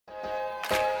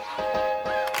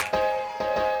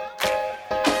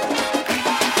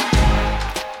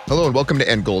Hello and welcome to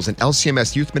End Goals, an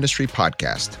LCMS Youth Ministry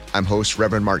podcast. I'm host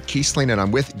Reverend Mark Kiesling, and I'm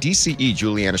with DCE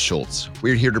Juliana Schultz.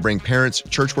 We're here to bring parents,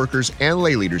 church workers, and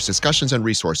lay leaders discussions and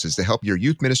resources to help your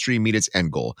youth ministry meet its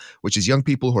end goal, which is young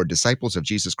people who are disciples of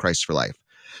Jesus Christ for life.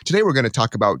 Today, we're going to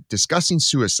talk about discussing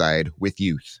suicide with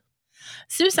youth.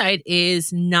 Suicide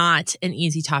is not an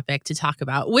easy topic to talk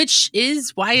about, which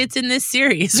is why it's in this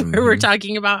series where we're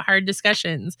talking about hard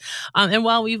discussions. And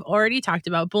while we've already talked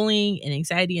about bullying and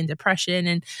anxiety and depression,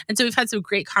 and so we've had some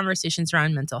great conversations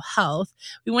around mental health,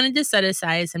 we wanted to set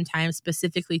aside some time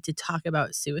specifically to talk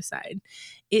about suicide.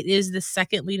 It is the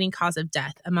second leading cause of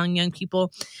death among young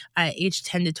people aged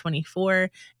 10 to 24,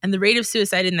 and the rate of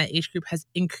suicide in that age group has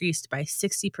increased by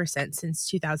 60% since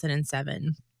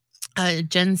 2007.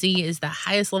 Gen Z is the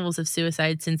highest levels of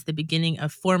suicide since the beginning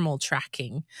of formal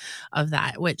tracking of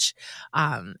that, which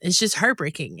is just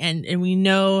heartbreaking. And we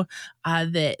know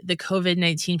that the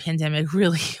COVID-19 pandemic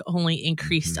really only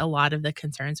increased a lot of the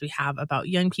concerns we have about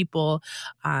young people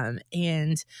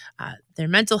and their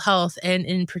mental health, and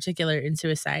in particular in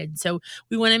suicide. So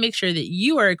we want to make sure that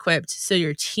you are equipped, so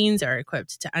your teens are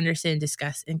equipped to understand,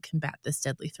 discuss, and combat this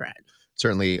deadly threat.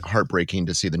 Certainly heartbreaking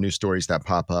to see the news stories that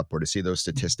pop up or to see those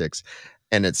statistics.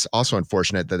 And it's also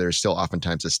unfortunate that there's still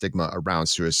oftentimes a stigma around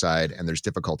suicide and there's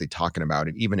difficulty talking about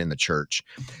it, even in the church.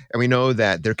 And we know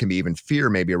that there can be even fear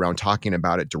maybe around talking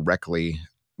about it directly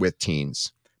with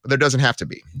teens, but there doesn't have to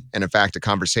be. And in fact, a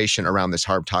conversation around this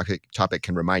hard topic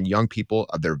can remind young people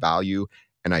of their value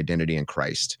and identity in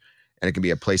Christ. And it can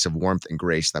be a place of warmth and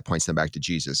grace that points them back to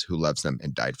Jesus, who loves them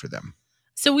and died for them.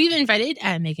 So we've invited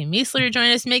Megan Meisler to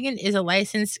join us. Megan is a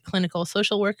licensed clinical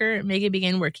social worker. Megan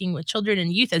began working with children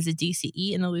and youth as a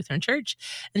DCE in the Lutheran Church,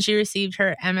 and she received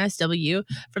her MSW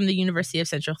from the University of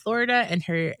Central Florida and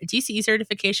her DCE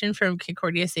certification from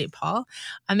Concordia St. Paul.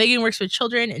 Megan works with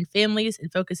children and families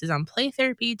and focuses on play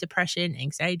therapy, depression,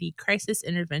 anxiety, crisis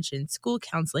intervention, school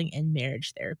counseling, and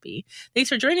marriage therapy. Thanks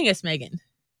for joining us, Megan.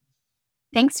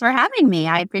 Thanks for having me.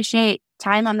 I appreciate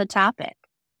time on the topic.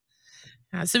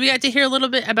 So we got to hear a little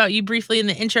bit about you briefly in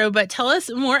the intro, but tell us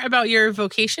more about your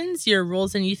vocations, your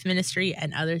roles in youth ministry,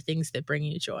 and other things that bring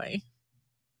you joy.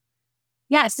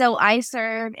 Yeah, so I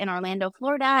serve in Orlando,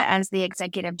 Florida as the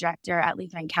executive director at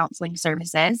Lutheran Counseling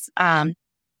Services.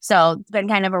 So it's been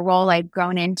kind of a role I've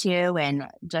grown into, and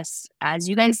just as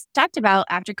you guys talked about,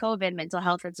 after COVID, mental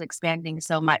health is expanding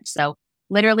so much. So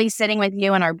literally sitting with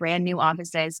you in our brand new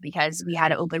offices because we had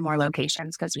to open more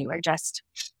locations because we were just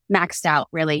maxed out,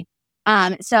 really.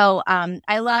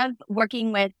 I love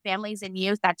working with families and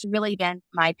youth. That's really been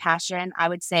my passion. I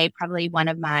would say probably one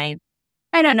of my,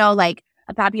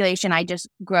 a population I just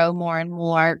grow more and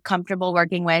more comfortable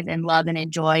working with and love and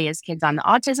enjoy is kids on the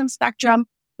autism spectrum,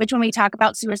 which when we talk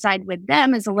about suicide with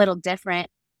them is a little different.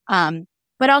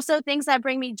 But also things that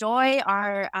bring me joy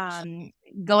are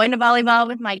going to volleyball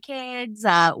with my kids,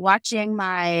 watching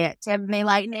my Tampa Bay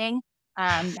Lightning.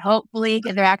 Hopefully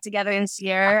get their act together this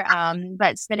year,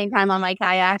 but spending time on my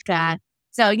kayak.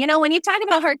 So, when you talk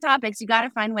about hard topics, you got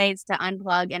to find ways to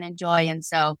unplug and enjoy. And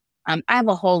so I have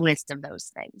a whole list of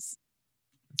those things.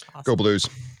 Awesome. Go Blues.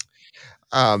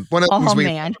 One of the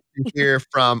things we hear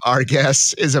from our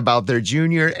guests is about their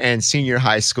junior and senior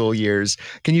high school years.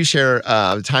 Can you share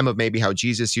a time of maybe how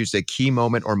Jesus used a key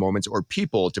moment or moments or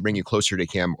people to bring you closer to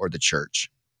him or the church?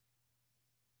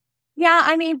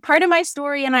 Yeah, part of my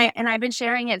story, and I've been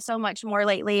sharing it so much more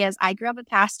lately, is I grew up a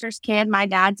pastor's kid. My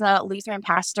dad's a Lutheran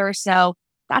pastor, so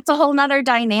that's a whole nother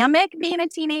dynamic being a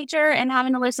teenager and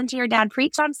having to listen to your dad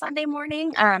preach on Sunday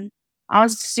morning. I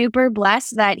was super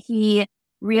blessed that he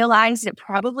realized it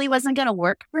probably wasn't going to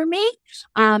work for me,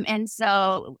 and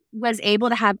so was able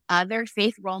to have other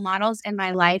faith role models in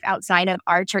my life outside of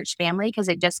our church family because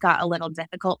it just got a little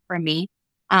difficult for me.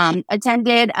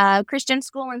 Attended a Christian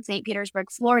school in St.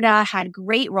 Petersburg, Florida, had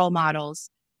great role models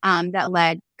that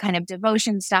led kind of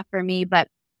devotion stuff for me. But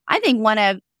I think one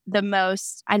of the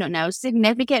most,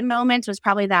 significant moments was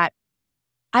probably that,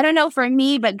 for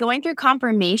me, but going through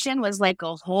confirmation was like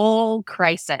a whole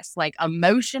crisis, like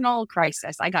emotional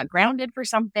crisis. I got grounded for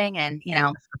something and,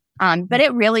 but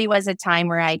it really was a time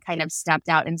where I kind of stepped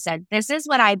out and said, this is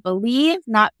what I believe,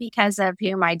 not because of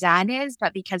who my dad is,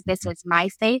 but because this is my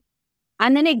faith.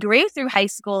 And then it grew through high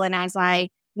school. And as I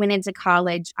went into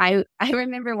college, I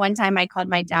remember one time I called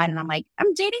my dad and I'm like,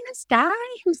 I'm dating this guy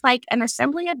who's like an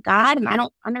Assembly of God and I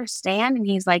don't understand. And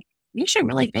he's like, you should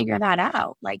really figure that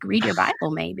out. Like read your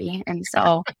Bible maybe. And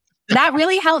so that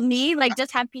really helped me, like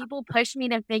just have people push me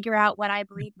to figure out what I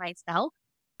believe myself.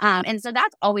 And so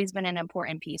that's always been an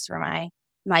important piece for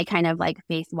my kind of like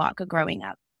faith walk of growing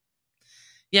up.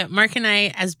 Yeah, Mark and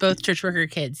I, as both church worker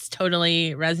kids,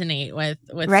 totally resonate with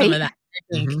right? some of that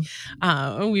I think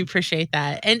Mhm. we appreciate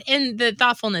that, and the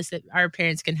thoughtfulness that our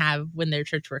parents can have when they're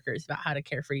church workers about how to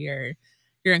care for your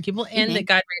young people, and that Mhm.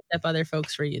 God raised up other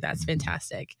folks for you. That's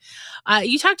fantastic.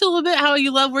 You talked a little bit how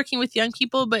you love working with young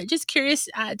people, but just curious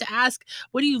to ask,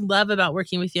 what do you love about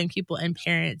working with young people and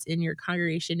parents in your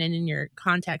congregation and in your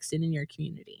context and in your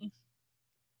community?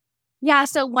 Yeah,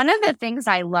 so one of the things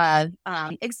I love,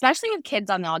 especially with kids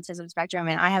on the autism spectrum,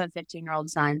 and I have a 15-year-old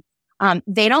son,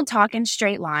 they don't talk in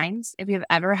straight lines. If you've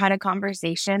ever had a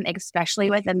conversation, especially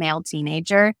with a male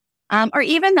teenager, or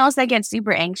even those that get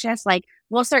super anxious, like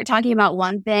we'll start talking about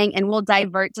one thing and we'll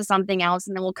divert to something else,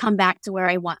 and then we'll come back to where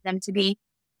I want them to be.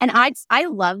 And I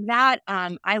love that.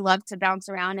 I love to bounce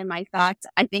around in my thoughts.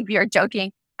 I think you're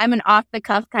joking. I'm an off the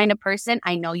cuff kind of person.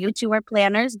 I know you two are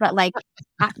planners, but like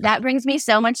that brings me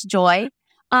so much joy.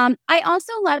 I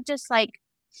also love just like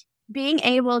being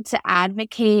able to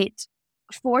advocate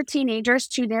for teenagers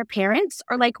to their parents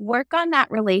or like work on that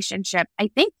relationship. I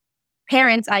think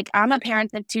parents, like I'm a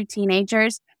parent of two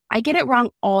teenagers, I get it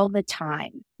wrong all the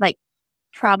time, like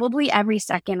probably every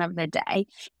second of the day.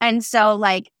 And so,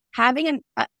 like,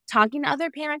 talking to other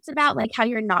parents about like how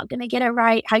you're not going to get it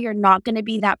right, how you're not going to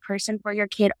be that person for your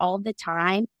kid all the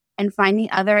time, and finding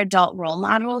other adult role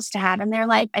models to have in their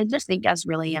life, I just think that's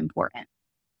really important.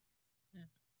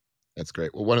 That's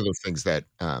great. Well, one of those things that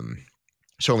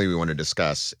certainly we want to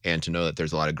discuss and to know that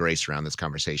there's a lot of grace around this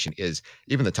conversation is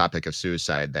even the topic of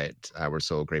suicide that we're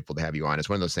so grateful to have you on. It's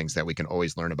one of those things that we can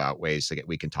always learn about ways to get,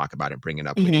 we can talk about and bring it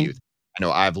up with Hmm. youth. I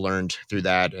know I've learned through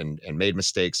that and made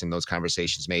mistakes in those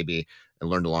conversations maybe and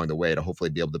learned along the way to hopefully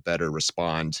be able to better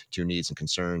respond to needs and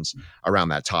concerns around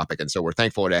that topic. And so we're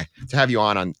thankful to have you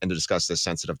on and to discuss this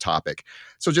sensitive topic.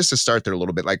 So just to start there a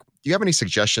little bit, like, do you have any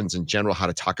suggestions in general how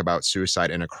to talk about suicide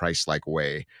in a Christ-like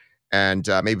way? And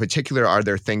maybe in particular, are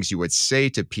there things you would say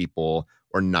to people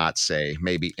or not say,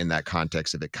 maybe in that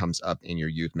context, if it comes up in your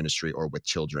youth ministry or with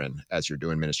children as you're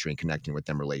doing ministry and connecting with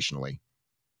them relationally?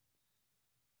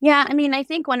 Yeah, I mean, I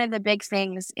think one of the big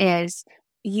things is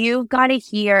you've got to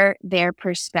hear their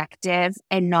perspective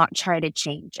and not try to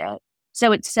change it.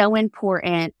 So it's so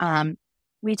important.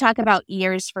 We talk about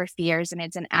ears for fears, and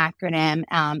it's an acronym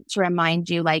to remind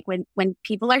you, like when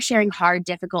people are sharing hard,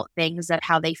 difficult things of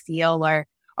how they feel or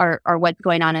what's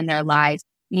going on in their lives,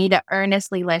 you need to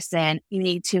earnestly listen. You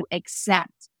need to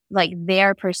accept like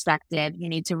their perspective. You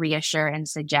need to reassure and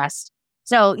suggest.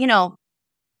 So,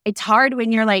 it's hard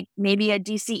when you're like maybe a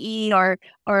DCE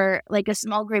or like a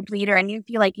small group leader and you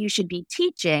feel like you should be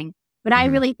teaching. But I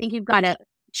Mhm. really think you've got to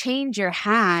change your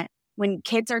hat when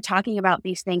kids are talking about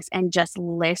these things and just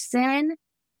listen.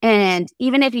 And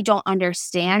even if you don't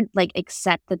understand, like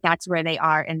accept that that's where they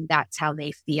are and that's how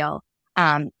they feel.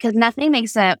 Because nothing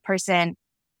makes a person,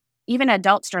 even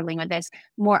adults struggling with this,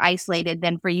 more isolated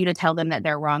than for you to tell them that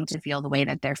they're wrong to feel the way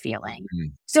that they're feeling.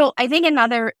 Mm. So I think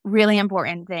another really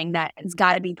important thing that has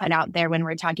got to be put out there when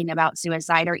we're talking about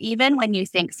suicide, or even when you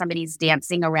think somebody's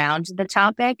dancing around the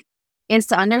topic, is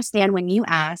to understand when you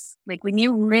ask, like when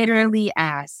you literally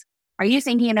ask, are you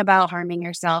thinking about harming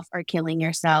yourself or killing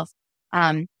yourself?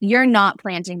 You're not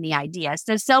planting the idea.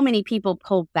 So many people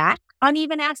pull back on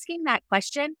even asking that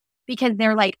question because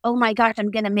they're like, oh my gosh,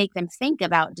 I'm going to make them think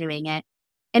about doing it.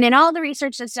 And in all the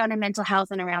research that's done in mental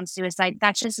health and around suicide,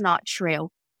 that's just not true.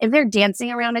 If they're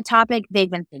dancing around a topic, they've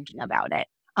been thinking about it.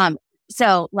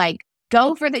 So like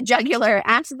go for the jugular,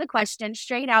 answer the question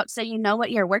straight out so you know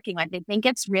what you're working with. I think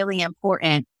it's really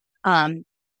important. And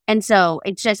so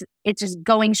it's just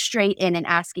going straight in and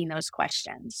asking those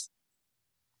questions.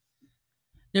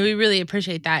 No, we really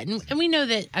appreciate that. And we know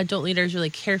that adult leaders really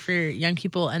care for young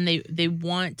people, and they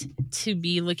want to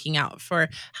be looking out for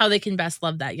how they can best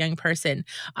love that young person.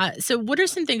 So what are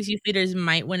some things youth leaders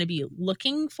might want to be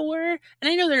looking for? And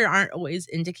I know there aren't always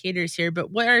indicators here,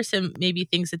 but what are some maybe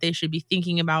things that they should be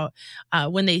thinking about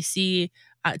when they see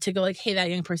to go like, hey, that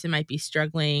young person might be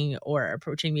struggling or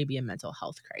approaching maybe a mental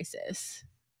health crisis?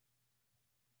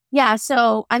 Yeah.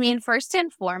 So, I mean, first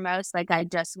and foremost, like, I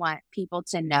just want people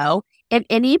to know if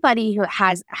anybody who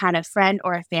has had a friend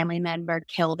or a family member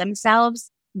kill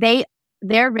themselves,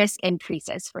 their risk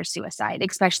increases for suicide,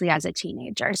 especially as a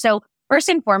teenager. So, first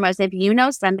and foremost, if you know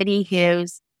somebody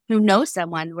who knows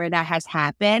someone where that has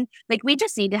happened, like, we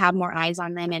just need to have more eyes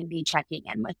on them and be checking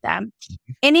in with them.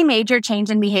 Any major change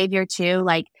in behavior, too,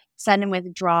 like sudden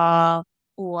withdrawal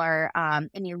or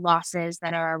any losses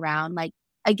that are around, like,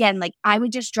 again, like I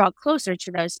would just draw closer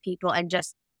to those people and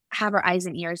just have our eyes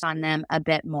and ears on them a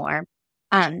bit more.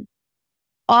 Um,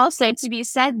 Also, to be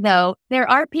said though, there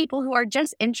are people who are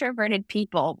just introverted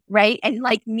people, right? And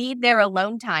like need their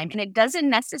alone time. And it doesn't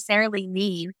necessarily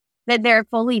mean that they're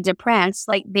fully depressed.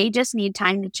 Like they just need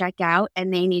time to check out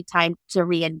and they need time to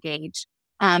re-engage.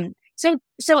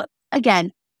 So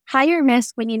again, higher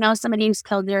risk when you know somebody who's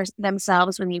killed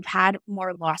themselves, when you've had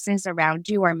more losses around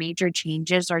you or major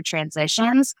changes or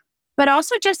transitions, but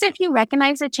also just if you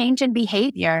recognize a change in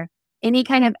behavior, any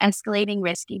kind of escalating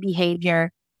risky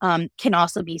behavior can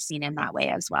also be seen in that way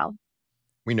as well.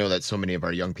 We know that so many of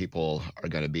our young people are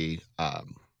going to be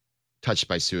touched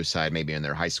by suicide, maybe in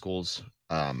their high schools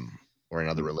or in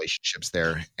other relationships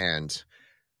there. And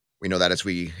we know that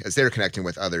as they're connecting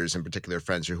with others, in particular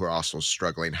friends who are also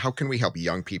struggling, how can we help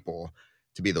young people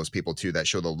to be those people too that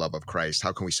show the love of Christ?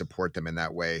 How can we support them in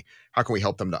that way? How can we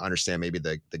help them to understand maybe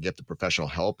the gift of professional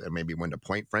help and maybe when to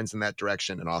point friends in that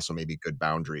direction, and also maybe good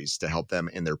boundaries to help them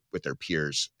with their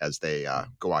peers as they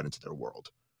go out into their world?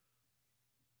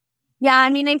 Yeah,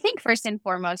 I mean, I think first and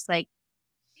foremost, like,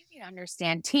 you need to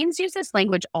understand teens use this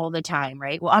language all the time,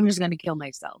 right? Well, I'm just going to kill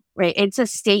myself, right? It's a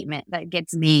statement that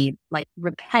gets made like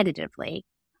repetitively.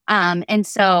 And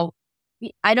so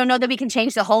I don't know that we can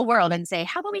change the whole world and say,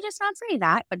 how about we just not say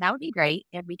that? But that would be great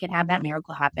if we could have that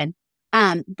miracle happen.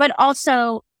 But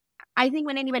also, I think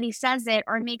when anybody says it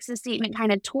or makes a statement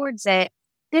kind of towards it,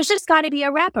 there's just got to be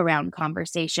a wraparound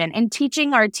conversation and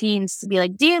teaching our teens to be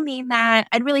like, do you mean that?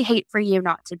 I'd really hate for you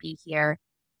not to be here.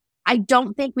 I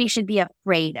don't think we should be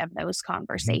afraid of those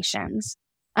conversations.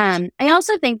 I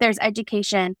also think there's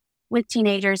education with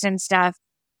teenagers and stuff.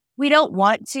 We don't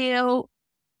want to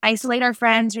isolate our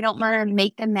friends. We don't want to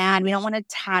make them mad. We don't want to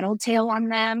tattletale on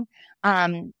them.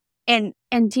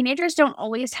 And teenagers don't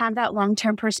always have that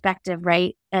long-term perspective,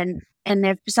 right? And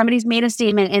if somebody's made a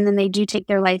statement and then they do take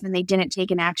their life and they didn't take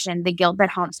an action, the guilt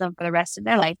that haunts them for the rest of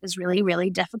their life is really,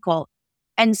 really difficult.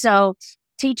 And so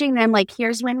teaching them like,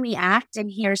 here's when we act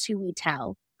and here's who we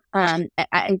tell, I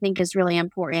think is really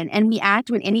important. And we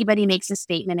act when anybody makes a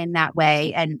statement in that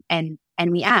way, and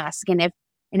we ask. And if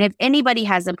anybody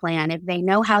has a plan, if they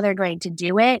know how they're going to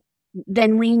do it,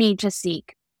 then we need to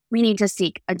seek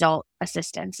adult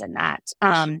assistance in that.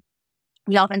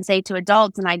 We often say to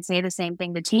adults, and I'd say the same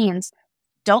thing to teens,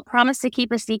 don't promise to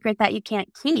keep a secret that you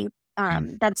can't keep.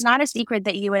 That's not a secret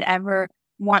that you would ever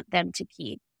want them to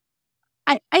keep.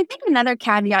 I think another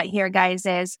caveat here, guys,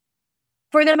 is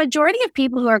for the majority of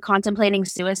people who are contemplating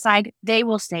suicide, they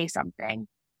will say something.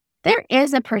 There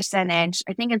is a percentage,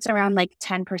 I think it's around like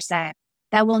 10%,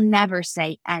 that will never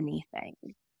say anything.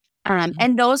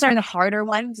 And those are the harder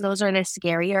ones. Those are the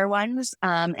scarier ones.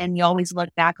 And you always look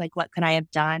back like, what could I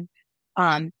have done?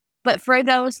 But for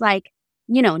those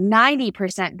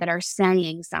 90% that are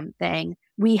saying something,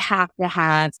 we have to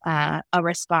have a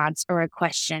response or a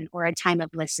question or a time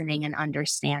of listening and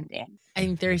understanding. I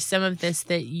think there's some of this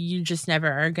that you just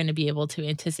never are going to be able to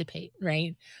anticipate,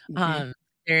 right? Mm-hmm.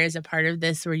 There is a part of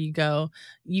this where you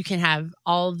can have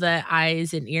all the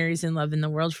eyes and ears and love in the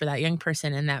world for that young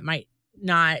person, and that might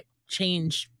not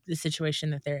change the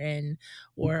situation that they're in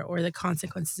or the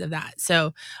consequences of that.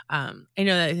 So I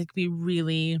know that it could be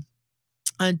really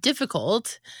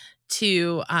difficult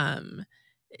to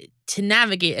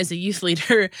navigate as a youth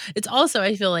leader. It's also,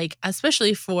 I feel like,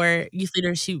 especially for youth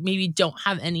leaders who maybe don't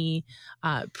have any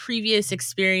previous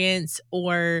experience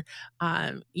or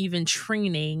even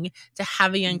training, to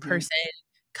have a young person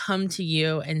come to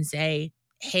you and say,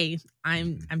 hey,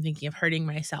 I'm thinking of hurting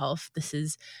myself. This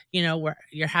is, where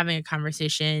you're having a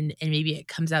conversation and maybe it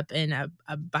comes up in a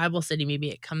Bible study.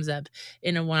 Maybe it comes up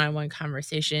in a one-on-one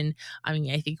conversation. I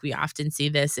mean, I think we often see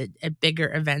this at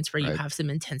bigger events where you have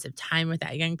some intensive time with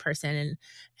that young person.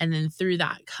 And then through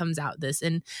that comes out this.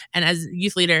 And as a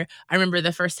youth leader, I remember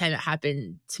the first time it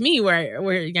happened to me where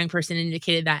a young person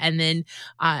indicated that. And then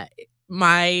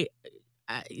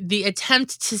the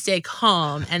attempt to stay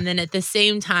calm, and then at the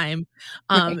same time,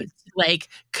 like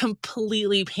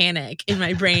completely panic in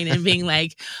my brain and being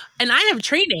like, and I have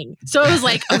training. So I was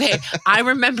like, okay, I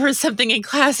remember something in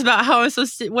class about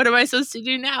what am I supposed to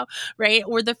do now? Right.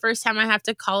 Or the first time I have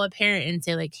to call a parent and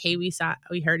say like, hey, we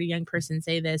heard a young person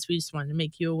say this. We just wanted to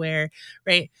make you aware.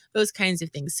 Right. Those kinds of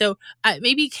things. So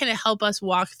maybe kind of help us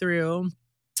walk through,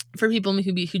 for people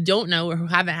who don't know or who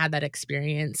haven't had that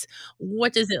experience,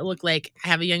 what does it look like? I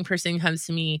have a young person comes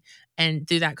to me, and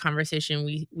through that conversation,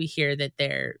 we hear that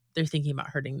they're thinking about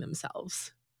hurting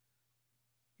themselves.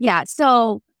 Yeah.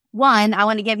 So one, I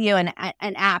want to give you an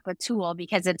app, a tool,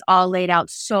 because it's all laid out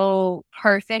so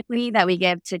perfectly that we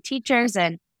give to teachers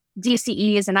and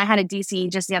DCEs. And I had a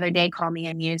DCE just the other day call me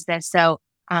and use this. So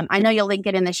I know you'll link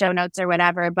it in the show notes or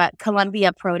whatever, but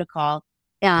Columbia Protocol.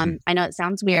 I know it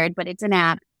sounds weird, but it's an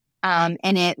app.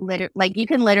 And it you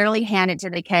can literally hand it to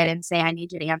the kid and say, I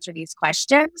need you to answer these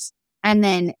questions. And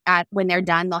then when they're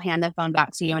done, they'll hand the phone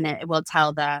back to you, and it will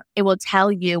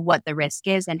tell you what the risk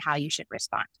is and how you should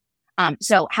respond.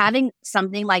 So having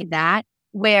something like that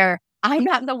where I'm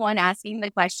not the one asking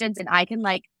the questions and I can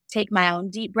like take my own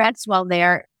deep breaths while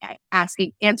they're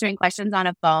answering questions on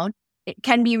a phone, it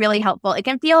can be really helpful. It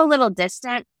can feel a little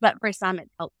distant, but for some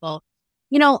it's helpful.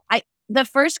 The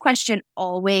first question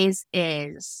always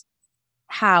is,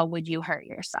 how would you hurt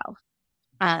yourself?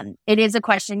 It is a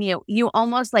question you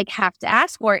almost like have to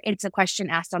ask, or it's a question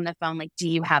asked on the phone, like, do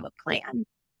you have a plan?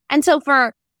 And so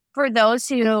for those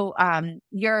who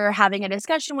you're having a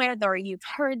discussion with, or you've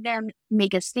heard them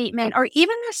make a statement, or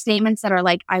even the statements that are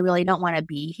like, I really don't want to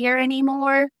be here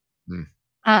anymore.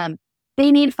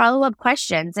 They need follow-up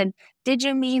questions. And did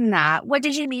you mean that? What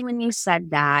did you mean when you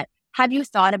said that? Have you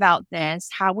thought about this?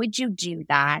 How would you do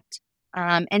that?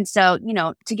 And so,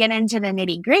 to get into the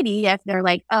nitty gritty, if they're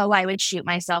like, oh, I would shoot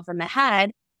myself in the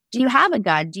head. Do you have a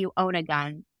gun? Do you own a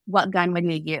gun? What gun would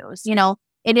you use?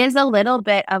 It is a little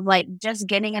bit of like just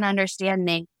getting an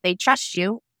understanding. They trust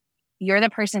you. You're the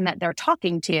person that they're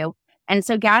talking to. And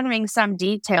so gathering some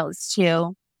details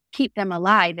to keep them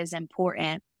alive is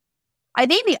important. I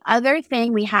think the other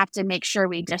thing we have to make sure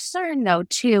we discern though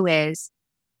too is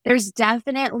there's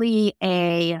definitely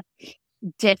a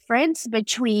difference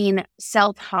between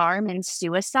self-harm and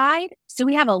suicide. So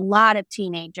we have a lot of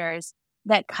teenagers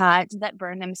that cut, that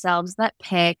burn themselves, that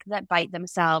pick, that bite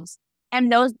themselves.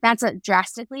 And that's a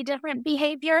drastically different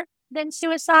behavior than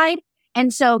suicide.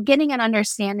 And so getting an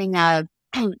understanding of,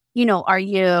 are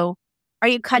you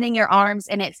cutting your arms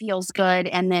and it feels good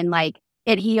and then like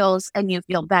it heals and you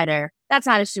feel better? That's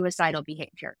not a suicidal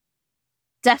behavior.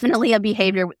 Definitely a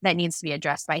behavior that needs to be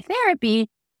addressed by therapy.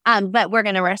 But we're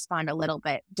going to respond a little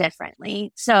bit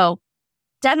differently. So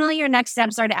definitely your next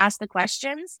steps are to ask the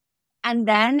questions, and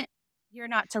then you're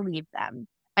not to leave them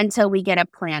until we get a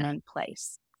plan in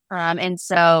place. And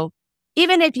so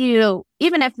even if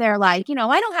they're like,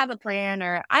 I don't have a plan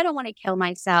or I don't want to kill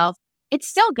myself, it's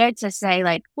still good to say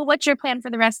like, well, what's your plan for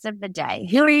the rest of the day?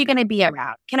 Who are you going to be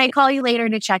around? Can I call you later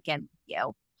to check in with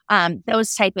you?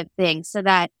 Those type of things, so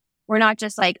that we're not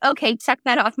just like, okay, check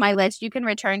that off my list. You can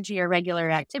return to your regular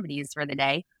activities for the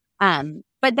day.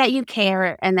 But that you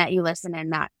care and that you listen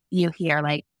and that you hear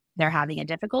like they're having a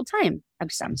difficult time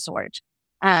of some sort.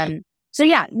 So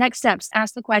yeah, next steps,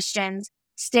 ask the questions,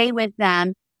 stay with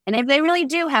them. And if they really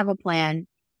do have a plan,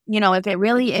 if it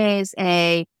really is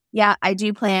I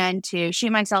do plan to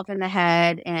shoot myself in the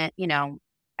head. And,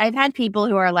 I've had people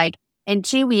who are like, in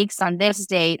 2 weeks on this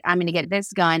date, I'm going to get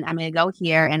this gun. I'm going to go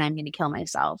here and I'm going to kill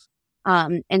myself.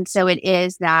 And so it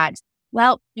is that,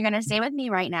 well, you're going to stay with me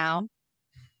right now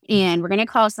and we're going to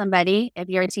call somebody. If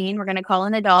you're a teen, we're going to call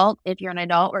an adult. If you're an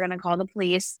adult, we're going to call the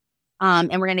police. And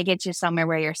we're going to get you somewhere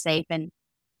where you're safe. And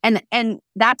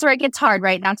that's where it gets hard,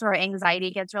 right? That's where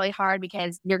anxiety gets really hard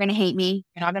because you're going to hate me.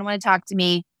 You're not going to want to talk to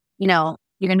me. You're going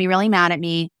to be really mad at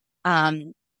me.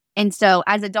 And so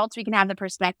as adults, we can have the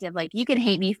perspective, like you can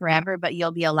hate me forever, but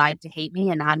you'll be alive to hate me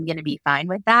and I'm going to be fine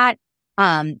with that.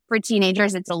 For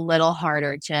teenagers, it's a little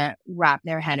harder to wrap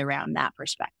their head around that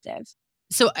perspective.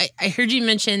 So I heard you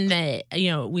mention that,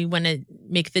 we want to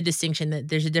make the distinction that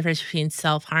there's a difference between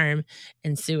self-harm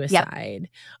and suicide.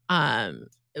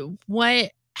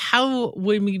 Yep. How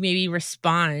would we maybe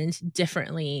respond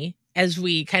differently as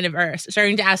we kind of are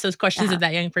starting to ask those questions of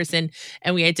that young person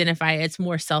and we identify it's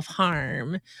more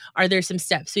self-harm? Are there some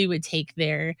steps we would take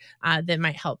there that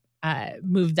might help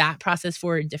move that process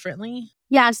forward differently?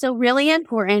 Yeah, so really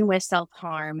important with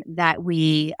self-harm that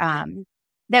we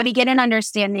get an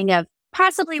understanding of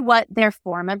possibly what their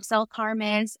form of self-harm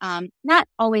is. Not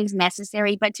always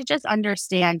necessary, but to just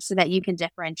understand so that you can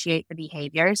differentiate the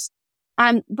behaviors.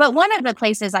 But one of the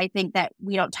places I think that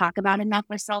we don't talk about enough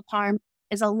with self-harm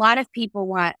is a lot of people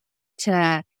want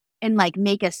to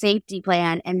make a safety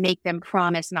plan and make them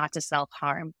promise not to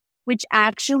self-harm, which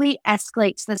actually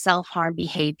escalates the self-harm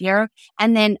behavior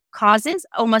and then causes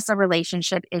almost a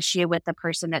relationship issue with the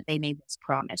person that they made this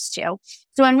promise to.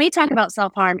 So when we talk about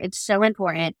self-harm, it's so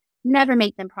important. Never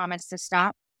make them promise to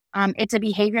stop. It's a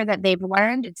behavior that they've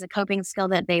learned. It's a coping skill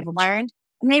that they've learned.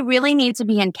 And they really need to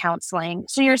be in counseling.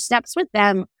 So your steps with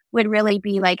them would really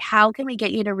be like, how can we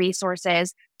get you the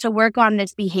resources to work on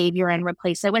this behavior and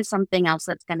replace it with something else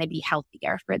that's going to be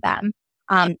healthier for them?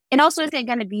 It also isn't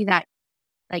going to be that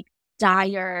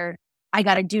dire, I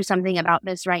got to do something about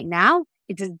this right now.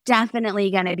 It's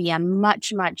definitely going to be a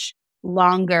much, much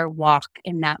longer walk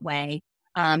in that way.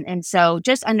 And so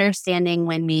just understanding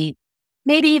when we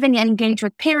maybe even engage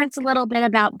with parents a little bit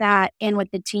about that and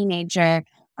with the teenager,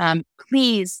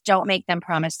 please don't make them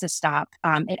promise to stop.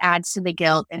 It adds to the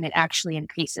guilt and it actually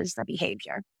increases the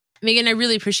behavior. Megan, I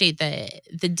really appreciate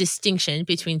the distinction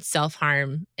between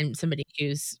self-harm and somebody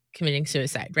who's committing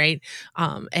suicide, right?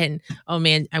 And oh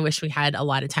man, I wish we had a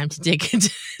lot of time to dig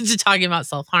into to talking about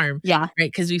self-harm, Yeah.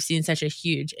 right? Because we've seen such a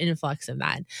huge influx of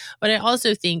that. But I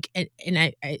also think, and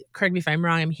I correct me if I'm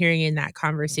wrong, I'm hearing in that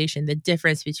conversation the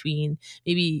difference between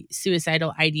maybe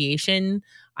suicidal ideation.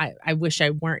 I wish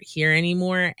I weren't here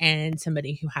anymore, and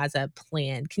somebody who has a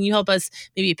plan. Can you help us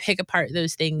maybe pick apart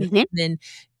those things? Mhm. Then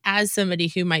as somebody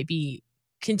who might be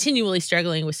continually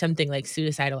struggling with something like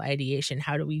suicidal ideation,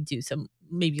 how do we do some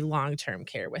maybe long-term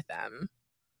care with them?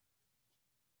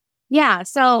 Yeah.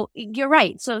 So you're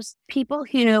right. So people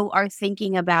who are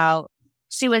thinking about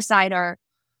suicide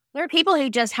there are people who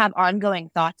just have ongoing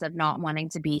thoughts of not wanting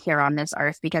to be here on this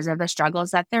earth because of the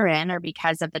struggles that they're in, or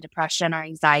because of the depression or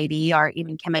anxiety or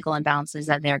even chemical imbalances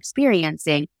that they're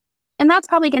experiencing. And that's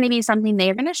probably going to be something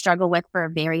they're going to struggle with for a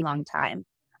very long time.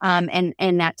 And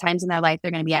at times in their life,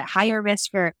 they're going to be at higher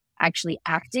risk for actually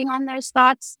acting on those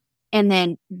thoughts. And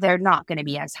then they're not going to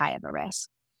be as high of a risk.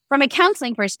 From a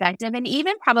counseling perspective, and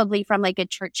even probably from like a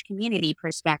church community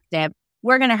perspective,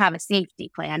 we're going to have a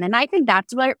safety plan. And I think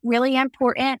that's what really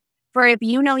important for if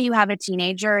you know you have a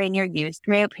teenager in your youth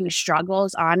group who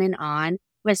struggles on and on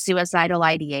with suicidal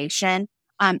ideation,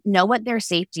 know what their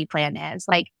safety plan is.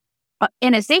 Like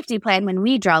in a safety plan, when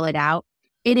we draw it out,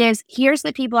 it is, here's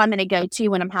the people I'm going to go to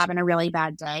when I'm having a really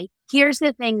bad day. Here's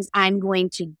the things I'm going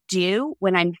to do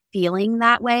when I'm feeling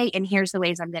that way. And here's the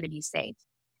ways I'm going to be safe.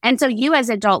 And so you as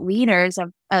adult leaders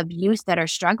of youth that are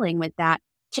struggling with that,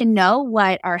 to know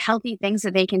what are healthy things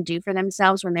that they can do for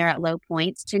themselves when they're at low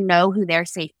points, to know who their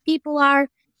safe people are.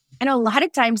 And a lot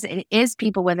of times it is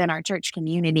people within our church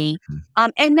community.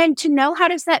 And then to know how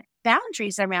to set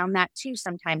boundaries around that too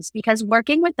sometimes, because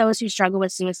working with those who struggle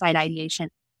with suicide ideation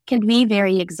can be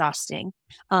very exhausting.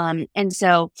 And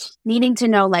so needing to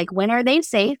know, like, when are they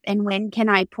safe and when can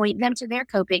I point them to their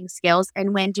coping skills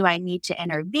and when do I need to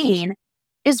intervene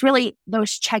is really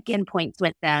those check-in points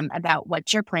with them about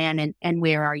what's your plan and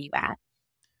where are you at.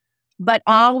 But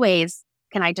always,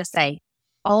 can I just say,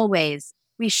 always,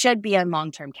 we should be in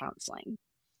long-term counseling.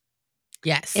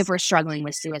 Yes. If we're struggling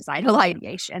with suicidal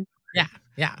ideation. Yeah.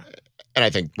 Yeah. And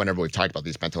I think whenever we've talked about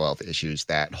these mental health issues,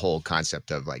 that whole concept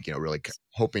of like, really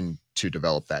hoping to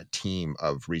develop that team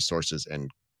of resources and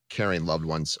carrying loved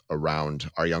ones around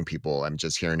our young people. I'm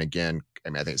just hearing again, I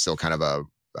think it's still kind of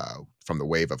from the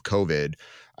wave of COVID,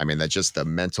 that just the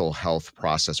mental health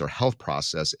process or health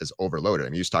process is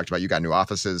overloaded. You just talked about, you got new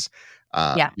offices.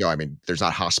 There's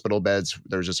not hospital beds.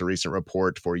 There's just a recent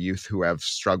report for youth who have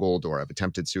struggled or have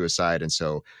attempted suicide. And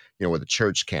so, where the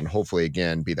church can hopefully,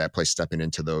 again, be that place stepping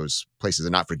into those places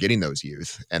and not forgetting those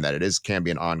youth, and that can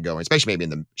be an ongoing, especially maybe in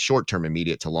the short term,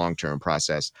 immediate to long term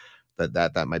process,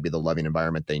 that might be the loving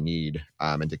environment they need,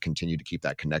 and to continue to keep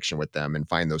that connection with them and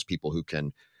find those people who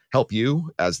can help you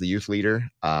as the youth leader,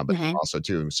 but also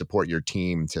to support your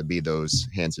team to be those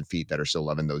hands and feet that are still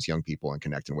loving those young people and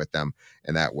connecting with them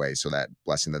in that way. So that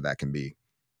blessing that can be.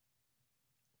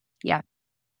 Yeah.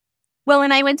 Well,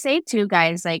 and I would say too,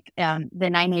 guys, like the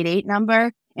 988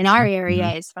 number in our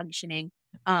area is functioning.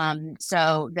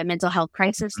 So the mental health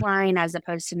crisis line, as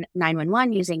opposed to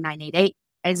 911, using 988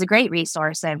 is a great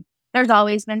resource. And there's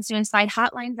always been suicide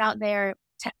hotlines out there,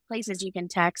 places you can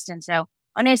text. And so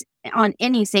on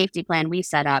any safety plan we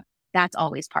set up, that's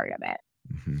always part of it.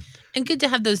 Mm-hmm. And good to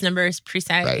have those numbers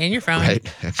preset in your phone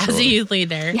as a youth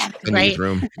leader,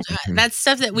 right? That's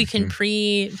stuff that we can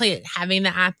pre-play. Having the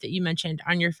app that you mentioned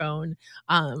on your phone.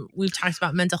 We've talked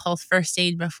about mental health first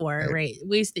aid before, right?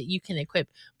 Ways that you can equip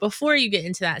before you get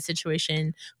into that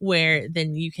situation where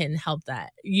then you can help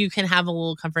that. You can have a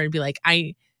little comfort and be like,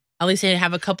 at least I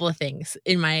have a couple of things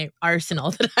in my arsenal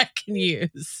that I can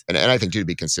use. And I think, too, to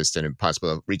be consistent and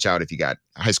possible, reach out if you got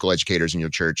high school educators in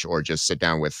your church, or just sit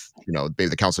down with, maybe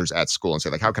the counselors at school and say,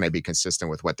 like, how can I be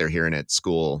consistent with what they're hearing at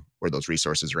school where those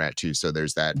resources are at, too? So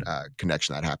there's that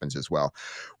connection that happens as well.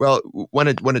 Well, want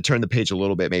to turn the page a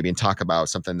little bit maybe and talk about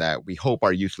something that we hope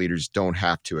our youth leaders don't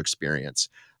have to experience.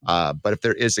 But if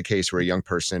there is a case where a young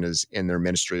person is in their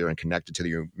ministry or connected to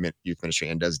the youth ministry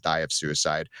and does die of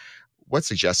suicide, what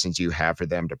suggestions do you have for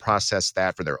them to process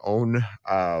that, for their own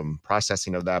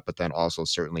processing of that, but then also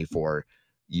certainly for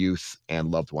youth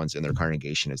and loved ones in their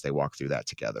congregation as they walk through that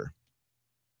together?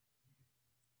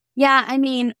 Yeah,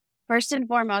 first and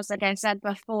foremost, like I said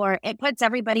before, it puts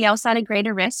everybody else at a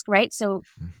greater risk, right? So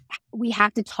we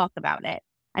have to talk about it.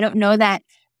 I don't know that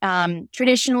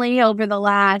traditionally over the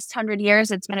last 100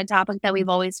 years, it's been a topic that we've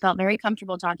always felt very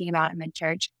comfortable talking about in the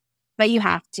church. But you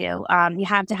have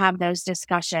to have those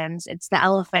discussions. It's the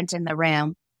elephant in the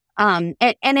room. And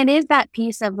it is that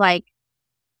piece of like,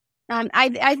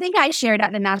 I think I shared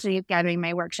at the National Youth Gathering,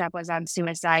 my workshop was on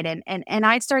suicide. And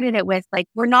I started it with like,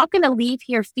 we're not going to leave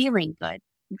here feeling good.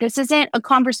 This isn't a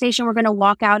conversation we're going to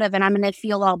walk out of and I'm going to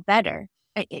feel all better.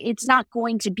 It's not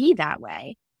going to be that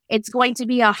way. It's going to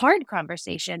be a hard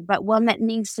conversation, but one that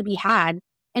needs to be had.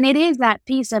 And it is that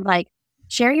piece of like,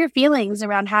 share your feelings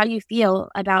around how you feel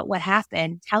about what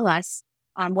happened. Tell us,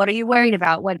 what are you worried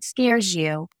about? What scares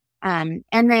you? And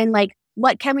then like,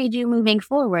 what can we do moving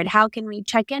forward? How can we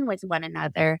check in with one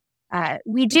another?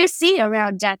 We do see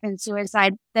around death and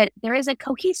suicide that there is a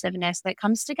cohesiveness that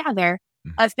comes together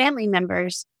of family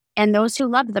members and those who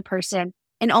love the person,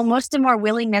 and almost a more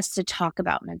willingness to talk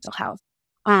about mental health.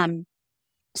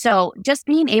 So just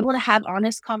being able to have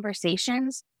honest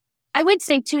conversations. I would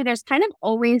say too, there's kind of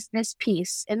always this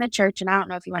piece in the church, and I don't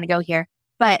know if you want to go here,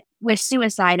 but with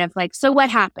suicide of like, so what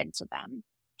happened to them?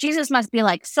 Jesus must be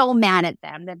like so mad at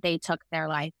them that they took their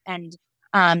life. And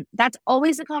that's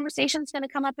always a conversation that's going to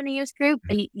come up in a youth group.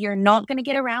 You're not going to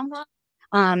get around that.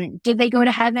 Did they go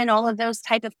to heaven? All of those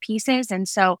type of pieces. And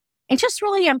so it's just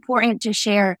really important to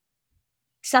share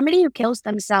somebody who kills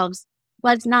themselves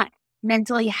was not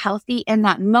mentally healthy in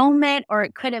that moment, or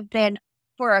it could have been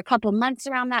for a couple months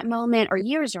around that moment or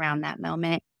years around that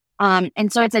moment.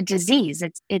 And so it's a disease.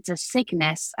 It's a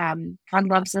sickness. God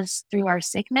loves us through our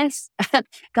sickness.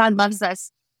 God loves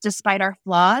us despite our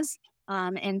flaws.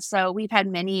 And so we've had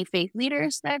many faith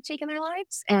leaders that have taken their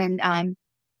lives, and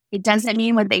it doesn't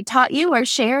mean what they taught you or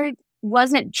shared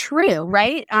wasn't true,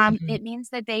 right? It means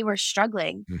that they were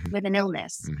struggling with an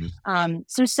illness.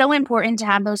 So important to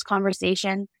have those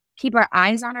conversations, keep our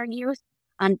eyes on our youth,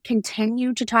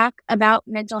 continue to talk about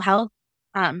mental health.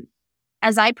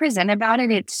 As I present about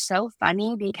it, it's so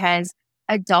funny because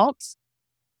adults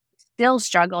still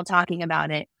struggle talking about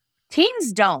it.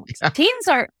 Teens don't. Teens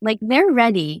are like, they're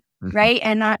ready, right?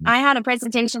 And I had a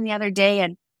presentation the other day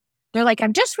and they're like,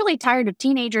 I'm just really tired of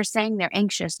teenagers saying they're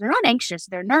anxious. They're not anxious,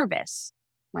 they're nervous.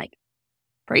 I'm like,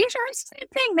 pretty sure it's the same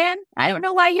thing, man. I don't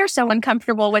know why you're so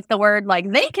uncomfortable with the word. Like,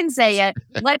 they can say it.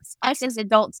 Let's, us as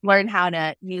adults, learn how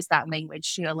to use that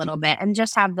language too a little bit and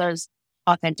just have those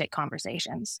authentic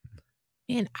conversations.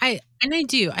 And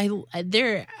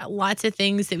there are lots of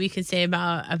things that we could say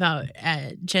about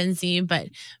Gen Z, but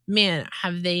man,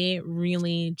 have they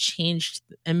really changed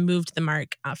and moved the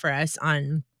mark for us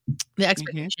on the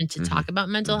expectation to talk about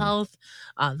mental health,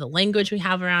 the language we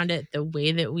have around it, the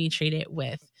way that we treat it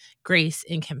with grace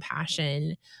and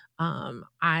compassion.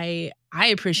 I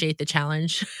appreciate the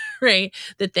challenge, right,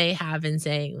 that they have in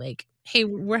saying like, hey,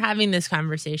 we're having this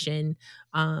conversation,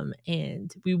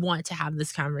 and we want to have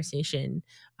this conversation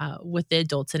with the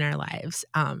adults in our lives.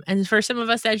 And for some of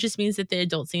us, that just means that the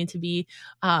adults need to be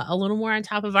a little more on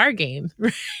top of our game,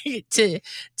 right, to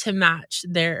match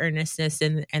their earnestness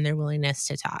and their willingness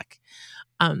to talk.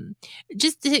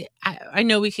 I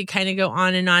know we could kind of go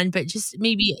on and on, but just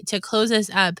maybe to close us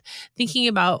up, thinking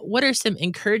about what are some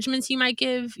encouragements you might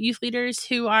give youth leaders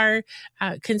who are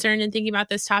concerned and thinking about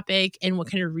this topic, and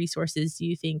what kind of resources do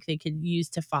you think they could use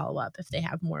to follow up if they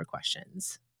have more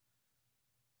questions?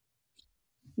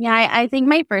 Yeah, I think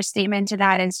my first statement to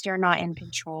that is you're not in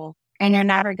control, and you're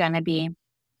never going to be.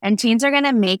 And teens are going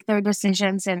to make their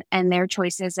decisions and their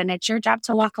choices, and it's your job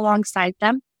to walk alongside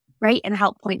them, right, and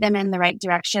help point them in the right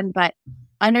direction. But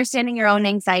understanding your own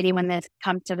anxiety when it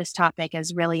comes to this topic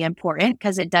is really important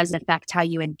because it does affect how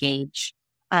you engage.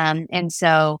 And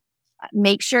so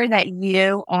make sure that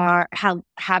you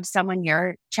have someone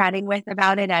you're chatting with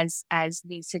about it as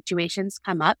these situations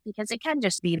come up, because it can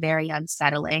just be very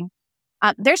unsettling.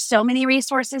 There's so many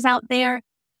resources out there.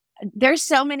 There's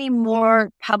so many more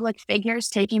public figures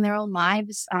taking their own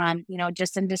lives.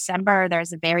 Just in December,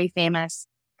 there's a very famous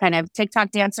kind of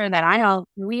TikTok dancer that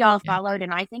we all followed,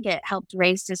 and I think it helped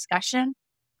raise discussion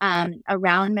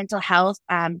around mental health.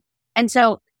 And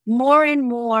so more and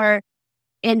more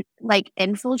in like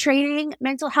infiltrating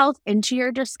mental health into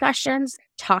your discussions,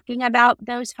 talking about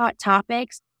those hot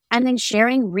topics, and then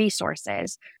sharing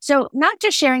resources. So not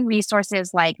just sharing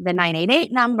resources like the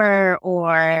 988 number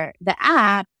or the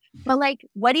app, but like,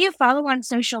 what do you follow on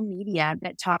social media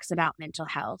that talks about mental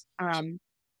health?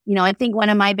 I think one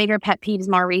of my bigger pet peeves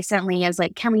more recently is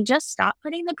like, can we just stop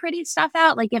putting the pretty stuff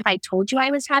out? Like, if I told you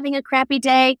I was having a crappy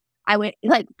day, I would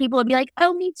people would be like,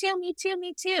 oh, me too.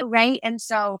 Right. And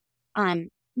so,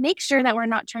 make sure that we're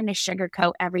not trying to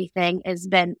sugarcoat everything has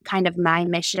been kind of my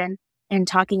mission in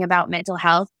talking about mental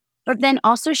health, but then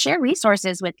also share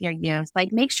resources with your youth.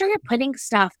 Like, make sure you're putting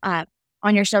stuff up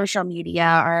on your social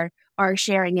media or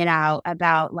sharing it out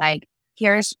about like,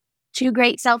 here's 2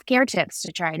 great self-care tips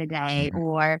to try today,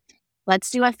 or let's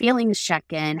do a feelings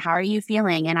check-in. How are you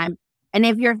feeling? And And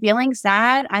if you're feeling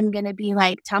sad, I'm going to be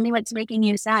like, tell me what's making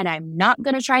you sad. I'm not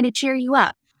going to try to cheer you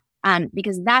up,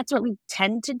 because that's what we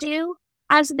tend to do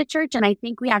as the church. And I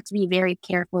think we have to be very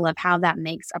careful of how that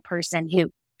makes a person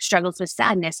who struggles with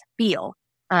sadness feel.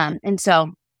 And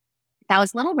so that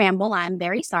was a little ramble. I'm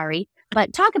very sorry,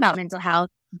 but talk about mental health,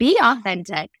 be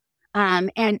authentic,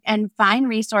 and find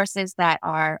resources that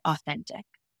are authentic.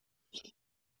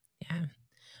 Yeah.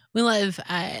 We love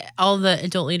all the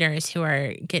adult leaders who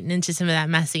are getting into some of that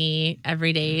messy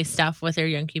everyday stuff with their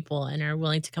young people and are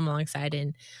willing to come alongside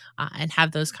and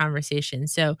have those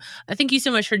conversations. So thank you so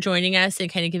much for joining us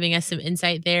and kind of giving us some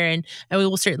insight there. And we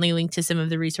will certainly link to some of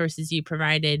the resources you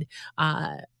provided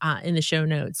in the show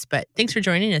notes. But thanks for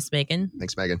joining us, Megan.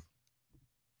 Thanks, Megan.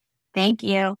 Thank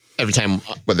you. Every time,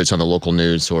 whether it's on the local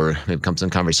news or it comes in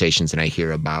conversations and I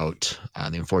hear about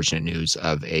the unfortunate news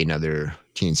of another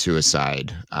teen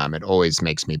suicide, it always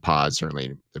makes me pause,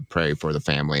 certainly to pray for the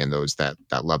family and those that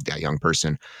love that young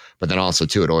person. But then also,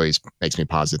 too, it always makes me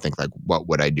pause to think, like, what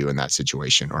would I do in that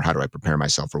situation? Or how do I prepare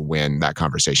myself for when that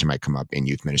conversation might come up in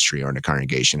youth ministry or in a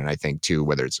congregation? And I think, too,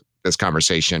 whether it's this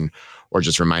conversation or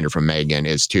just a reminder from Megan,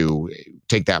 is to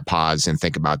take that pause and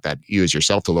think about that. Use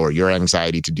yourself to lower your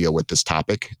anxiety to deal with this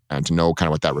topic and to know kind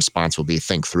of what that response will be.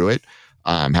 Think through it,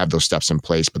 have those steps in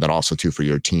place, but then also, too, for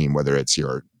your team, whether it's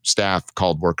your staff,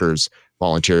 called workers,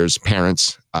 volunteers,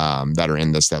 parents that are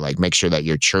in this, that like make sure that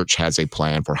your church has a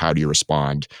plan for how do you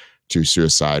respond to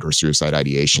suicide or suicide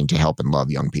ideation to help and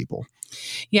love young people.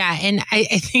 Yeah. And I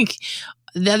think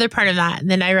the other part of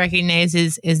that I recognize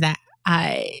is that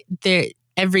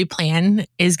every plan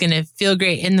is going to feel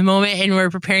great in the moment and we're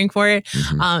preparing for it.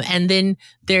 Mm-hmm. And then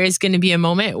there is going to be a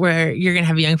moment where you're going to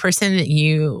have a young person that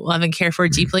you love and care for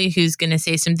deeply who's going to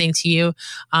say something to you.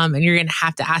 And you're going to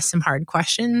have to ask some hard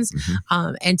questions.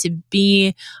 Mm-hmm. And to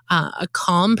be a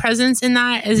calm presence in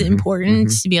that is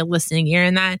important, to be a listening ear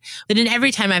in that. But in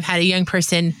every time I've had a young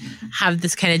person have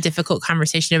this kind of difficult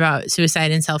conversation about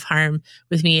suicide and self-harm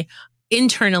with me,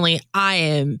 internally, I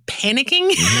am panicking.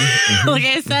 Like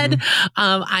I said,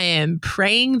 I am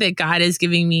praying that God is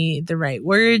giving me the right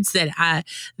words, that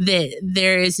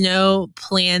there is no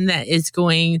plan that is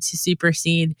going to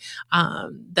supersede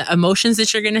the emotions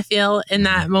that you're going to feel in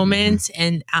that moment.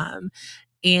 And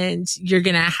you're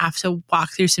going to have to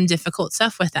walk through some difficult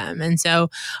stuff with them. And so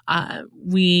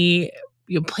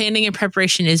planning and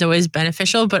preparation is always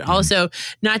beneficial, but also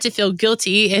not to feel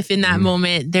guilty if in that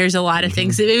moment there's a lot of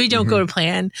things that maybe don't go to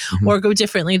plan or go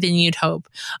differently than you'd hope.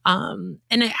 And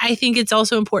I think it's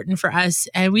also important for us,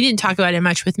 and we didn't talk about it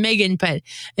much with Megan, but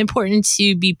important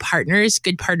to be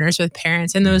good partners with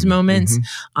parents in those moments,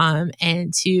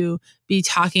 and to be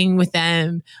talking with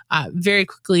them very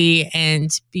quickly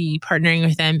and be partnering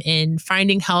with them in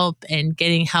finding help and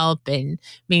getting help and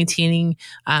maintaining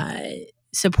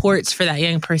supports for that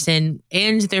young person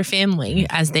and their family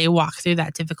as they walk through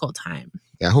that difficult time.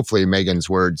 Yeah, hopefully Megan's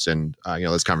words and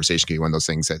this conversation can be one of those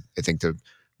things that I think to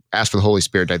ask for the Holy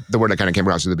Spirit. The word I kind of came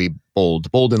across was to be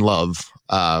bold in love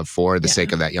for the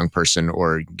sake of that young person,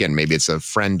 or again, maybe it's a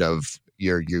friend of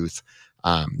your youth,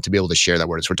 to be able to share that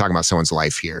word. So we're talking about someone's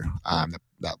life here,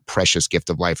 that precious gift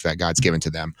of life that God's given to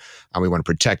them. We want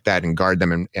to protect that and guard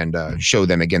them and show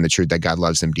them again the truth that God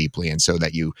loves them deeply, and so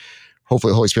that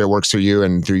hopefully the Holy Spirit works through you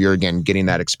and through your, again, getting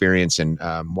that experience and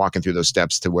walking through those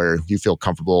steps to where you feel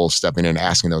comfortable stepping in and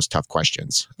asking those tough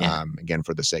questions, again,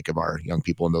 for the sake of our young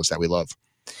people and those that we love.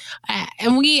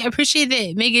 And we appreciate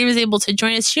that Megan was able to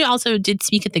join us. She also did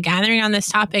speak at the gathering on this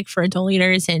topic for adult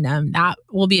leaders, and that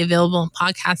will be available in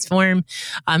podcast form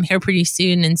here pretty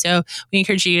soon. And so we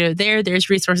encourage you to go there. There's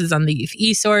resources on the Youth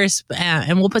eSource,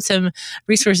 and we'll put some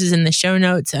resources in the show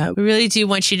notes. We really do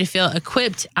want you to feel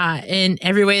equipped in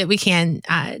every way that we can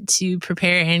to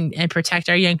prepare and protect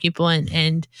our young people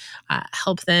and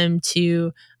help them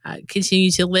to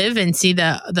continue to live and see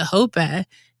the hope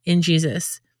in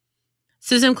Jesus.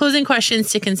 So some closing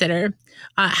questions to consider.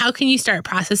 How can you start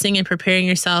processing and preparing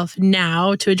yourself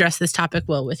now to address this topic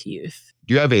well with youth?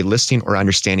 Do you have a listing or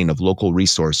understanding of local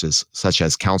resources, such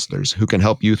as counselors, who can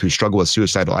help youth who struggle with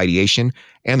suicidal ideation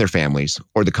and their families,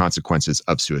 or the consequences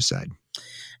of suicide?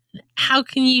 How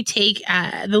can you take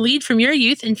the lead from your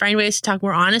youth and find ways to talk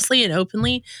more honestly and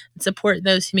openly and support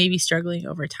those who may be struggling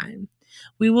over time?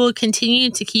 We will continue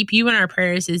to keep you in our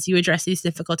prayers as you address these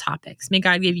difficult topics. May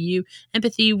God give you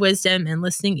empathy, wisdom, and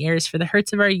listening ears for the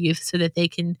hurts of our youth so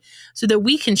that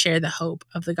we can share the hope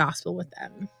of the gospel with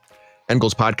them. End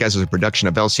Goals Podcast is a production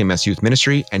of LCMS Youth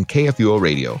Ministry and KFUO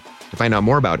Radio. To find out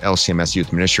more about LCMS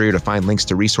Youth Ministry or to find links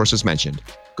to resources mentioned,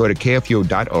 go to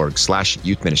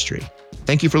kfuo.org/youth ministry.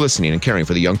 Thank you for listening and caring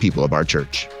for the young people of our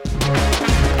church.